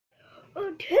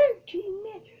tag team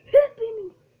match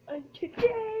happening on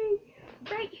today,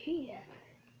 right here.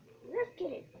 Let's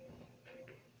get it.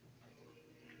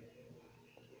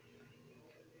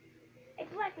 Hey,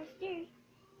 Black Mysterio.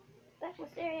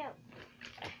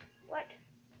 What?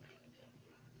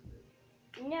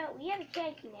 No, we have a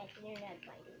tag team match and they're not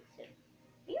fighting, so. Are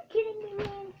you kidding me,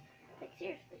 man? Like,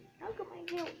 seriously, how come I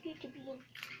don't get to be in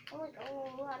like a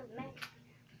lot of matches?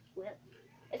 Well,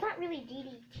 it's not really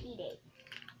DDT day.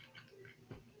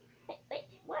 Wait,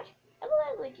 what?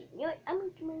 I'm going to, you know what? I'm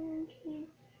going to come on to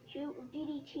shoot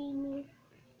DDT me.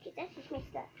 Okay, that's just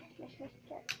messed up. That's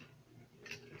messed up.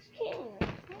 Just kidding.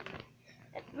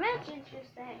 The match is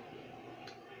just that.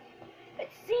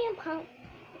 It's CM Punk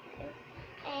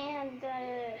and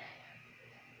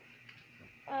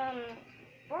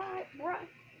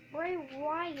Bray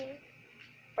Wyatt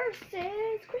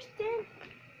versus Christian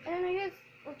and I guess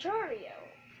Luchario.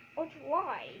 Which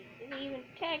why? Did he even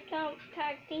tag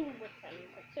team with them?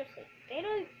 Like seriously,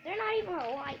 they're not even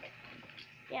alike.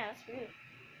 Yeah, that's rude.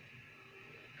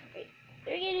 Wait,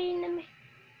 they're getting them.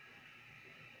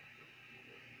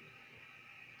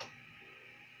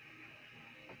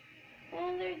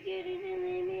 And they're getting in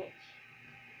the match.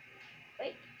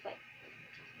 Wait.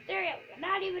 There you go. You're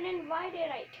not even invited,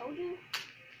 I told you.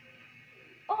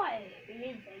 Oh, I've been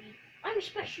invited. I'm a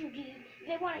special dude. If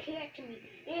they want to tag to me,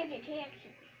 they have to tag to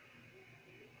me.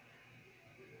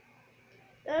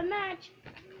 The match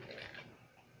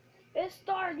is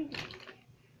starting.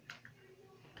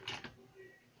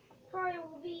 Bray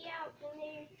will be out in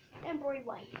there and Bray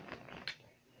Wyatt.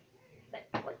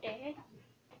 But what the heck?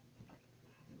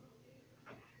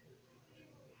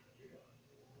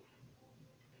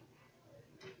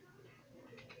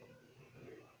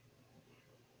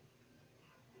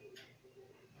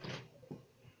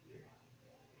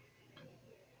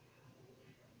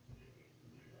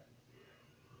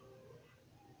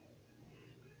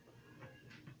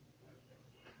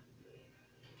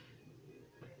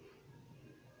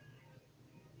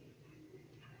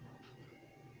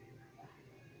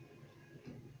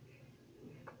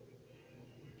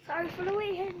 Sorry for the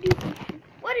way I had to do this.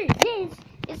 What it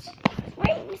is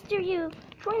Ray Mysterio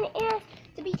trying to ask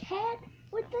to be tagged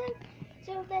with them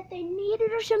so that they need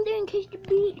it or something in case they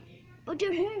beat. But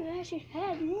they're here to actually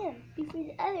tag them before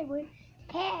the other one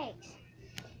tags.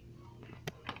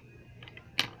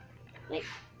 Wait,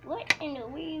 what in the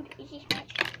world is this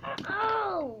match?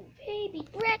 Oh, baby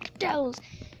rectos.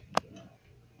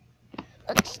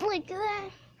 Looks like that.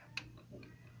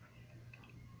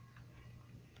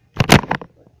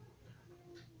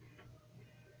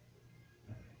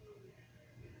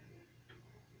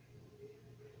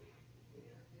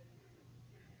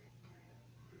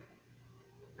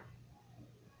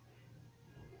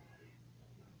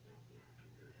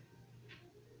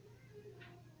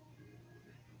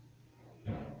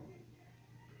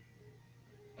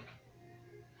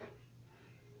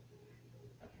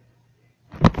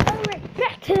 Alright,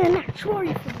 back to the match.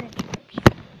 Sorry for that.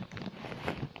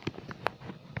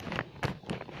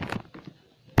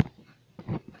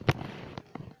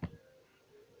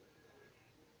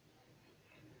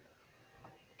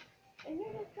 And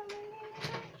you're just coming in the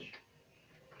match.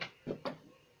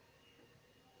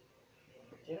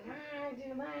 To the match. Back to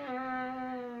the match.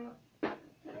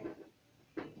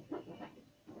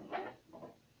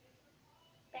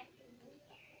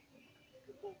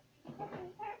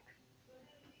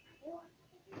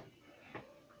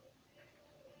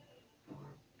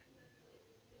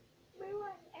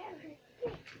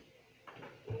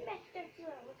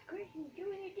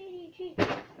 Doing a DDT.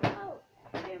 Oh,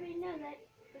 I already know that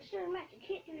for certain match you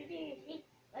can't do a DDT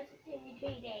unless it's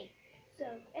DDT day. So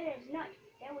it is not.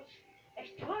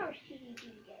 It's tomorrow's DDT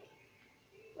day.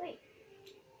 Wait.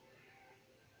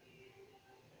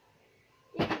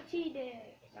 DDT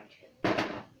day. It's not true.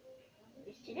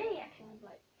 It's today actually,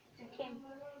 but it's in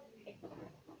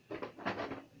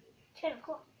 10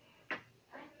 o'clock.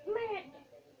 Man,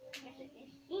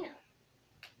 it's you know.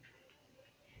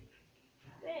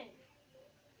 Man.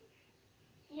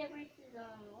 Yeah, versus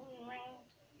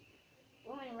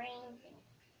Roman Reigns.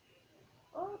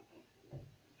 Oh,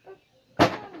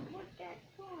 what's that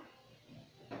song?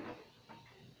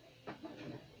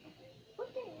 What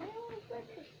the hell is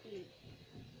this dude?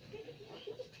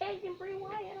 She just tagged in Bray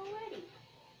Wyatt already.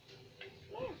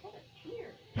 Man, what a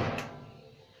cheater.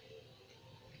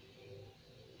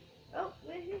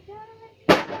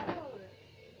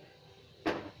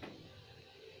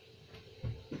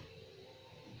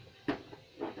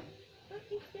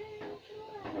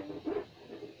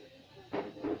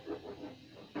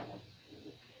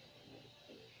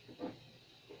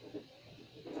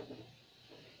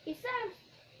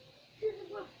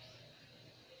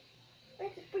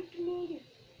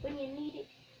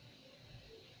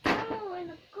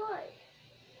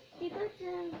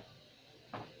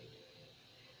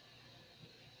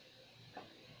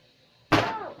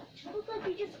 Looks like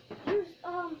he just used,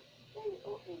 on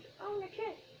the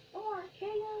chest. Oh,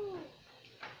 KO.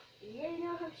 Yeah, you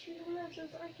know how to shoot him up,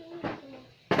 those arcades.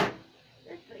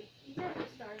 That's like, he's at the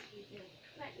start season.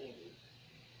 Not easy.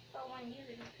 But one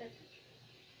user because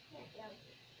he's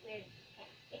weird.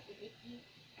 Icky.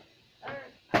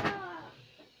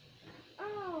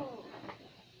 Oh.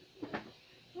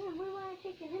 Man, we want to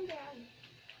take him down.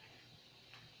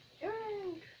 Turn.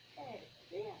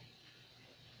 Yeah.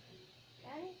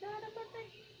 And he's not a but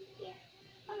yeah.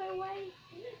 Other way.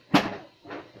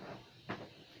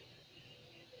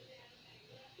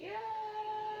 Yeah.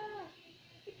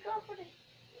 Let's go for this.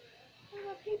 We're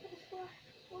gonna keep it a splash.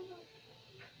 We're gonna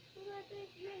big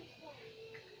splash.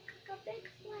 A big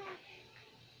splash.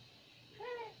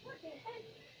 Hey, what the heck?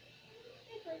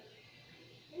 It's like,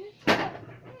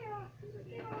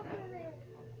 get off of there.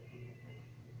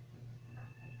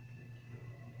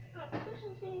 Oh,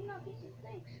 Christian's getting up. He just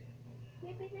thinks.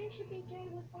 Maybe they should be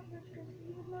joined with partners because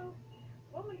even though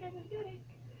Roman doesn't do it.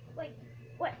 Wait,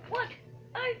 what?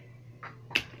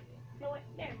 No, what?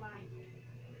 Never mind.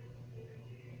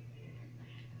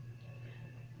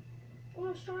 I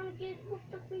was trying to get with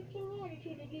the freaking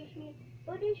attitude against me,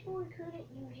 but this boy couldn't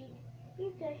use it.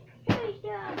 He said, hey,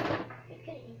 stop! He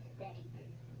couldn't use that.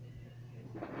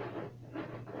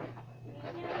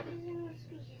 Now this is in the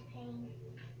species pain.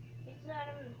 It's not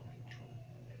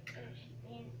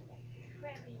and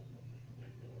crappy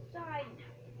side.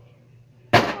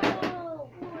 Oh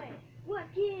boy! What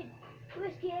kid?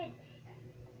 Who's kid?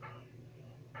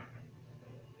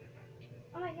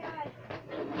 Oh my god!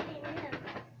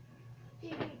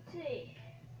 DDT.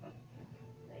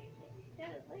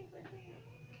 That is late for me.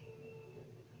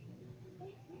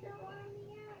 You don't want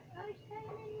me out. I was playing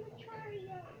in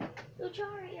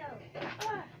Luchario.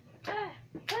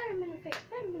 Hit him in the face.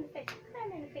 Hit him in the face. Hit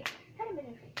him in the face. Hit him in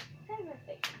the face. Hit him in the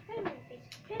face. Hit him in the face.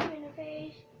 Hit him in the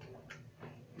face.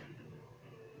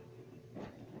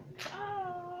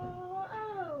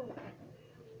 Oh.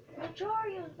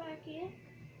 Luchario's back in.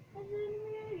 And then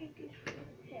you can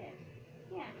head.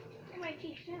 Yeah, I might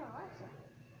teach him a lesson.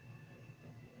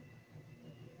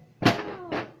 Oh,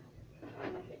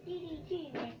 the DDT,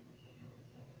 man.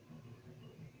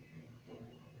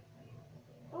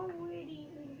 Oh, where did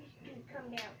even this dude come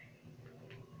down?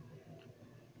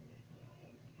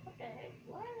 What the heck?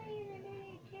 Why are they in the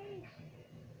DDTs?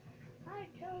 I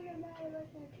told him I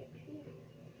wasn't to cheat.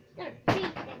 It's gonna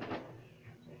beat them.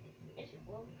 Yes, it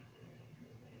will.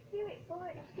 Hear it for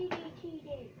it. It's DDT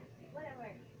day. Whatever.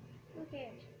 Who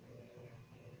cares?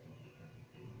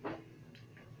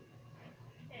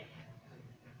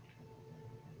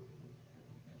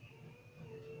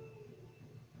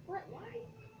 What? Why?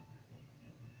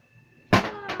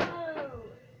 Oh!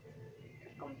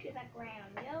 Come to the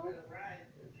ground, yo.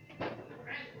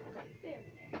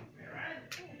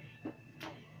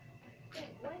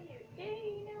 Do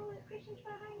you know what Christian's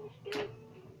behind this dude?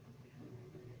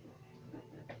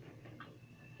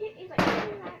 He's like,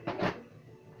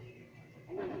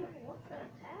 and then he wants to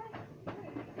attack?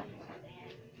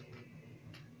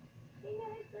 You know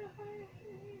he's behind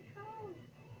his phone.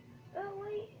 Oh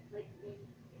wait, like,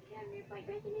 camera by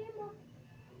breaking ammo.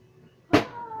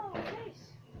 Oh, nice.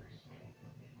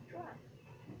 Drop.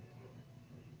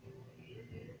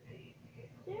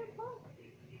 There, Paul.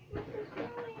 What's this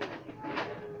going?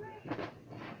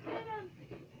 Get him.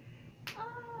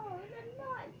 Oh, the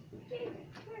nuts. Jesus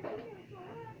Christ,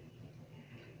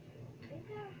 it's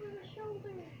down for the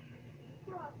shoulder.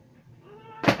 Drop.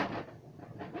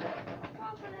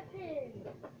 Fall for the pin.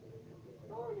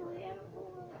 Totally, I don't know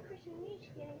what Christian needs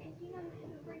getting because you know he's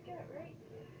gonna break out, right?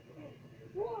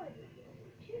 1,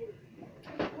 2.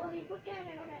 Well, he put down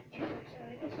on that 2, so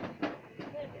I guess he's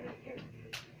good right here.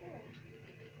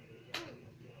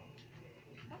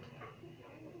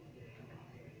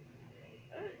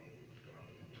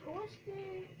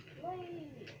 Twisted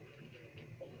blade.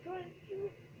 It's going to.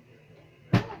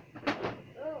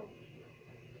 Oh.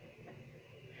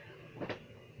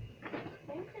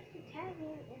 Then just attack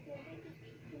him and then they just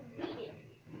beat it.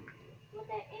 What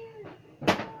that is?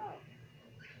 Oh.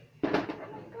 Oh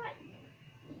my god.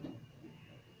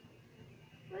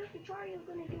 What is Luchario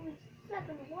gonna do with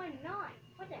 719?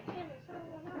 What the hell is 719?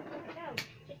 I don't know.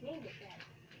 Just named it that.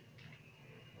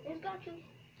 It's got you.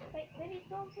 Wait, maybe it's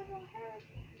going for the hair.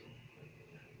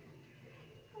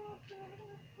 Oh,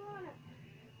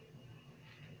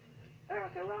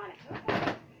 Hurricane. Hurricane.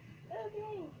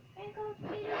 Okay. And go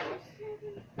speed up to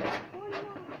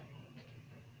 719.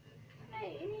 Hey,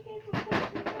 anything for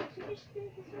 14 bucks, you just did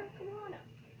this Hurricane.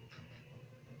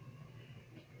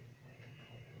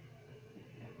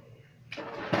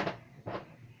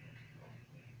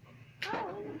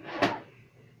 Oh,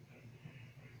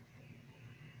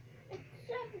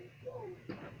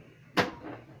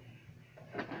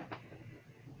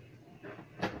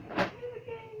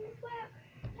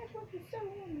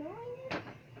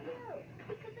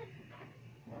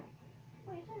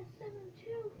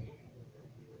 2, 10,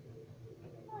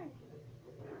 1.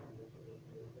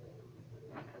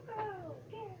 Oh,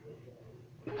 yeah.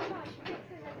 Pretty much good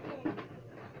for that thing.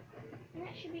 And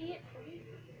that should be it for you.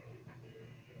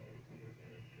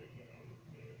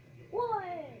 1,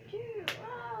 2,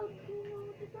 oh,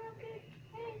 the rocket,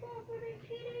 and go for the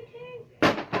TDT.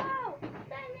 Oh,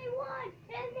 then they won,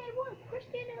 and they won.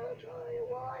 Christian and Luchario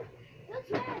won. That's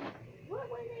mad. What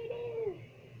would they do?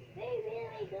 They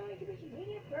really going to be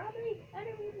media probably. I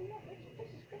don't even know. This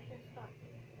is Christian's stuff.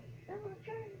 Then we'll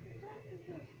turn after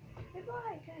this.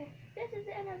 Goodbye, guys. This is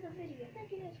the end of the video.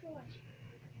 Thank you guys for watching.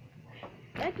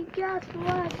 Thank you guys for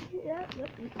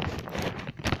watching.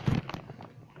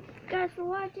 Guys for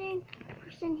watching.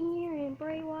 Christian here and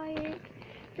Bray Wyatt.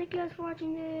 Thank you guys for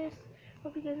watching this.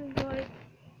 Hope you guys enjoyed.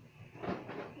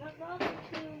 Not the other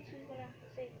two, so we're gonna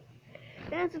say.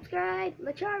 And subscribe.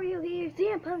 Luchario here.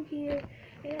 CM Punk here.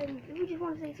 And we just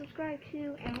want to say subscribe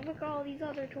too. And look at all these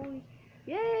other toys.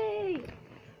 Yay!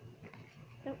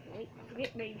 Oh wait,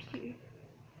 forget Brave's here.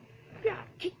 Yeah,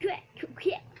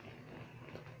 yeah.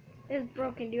 It's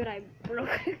broken, dude. I broke.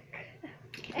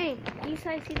 Hey, you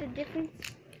guys see the difference?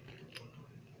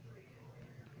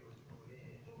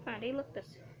 Ah, they look the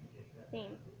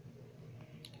same.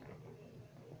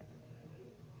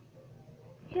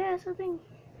 Yeah, something.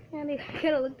 Yeah, they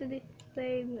kind of look the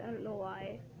same. I don't know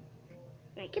why.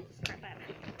 Right, get this crap out of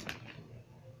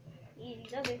here.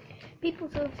 These other people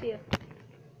so few.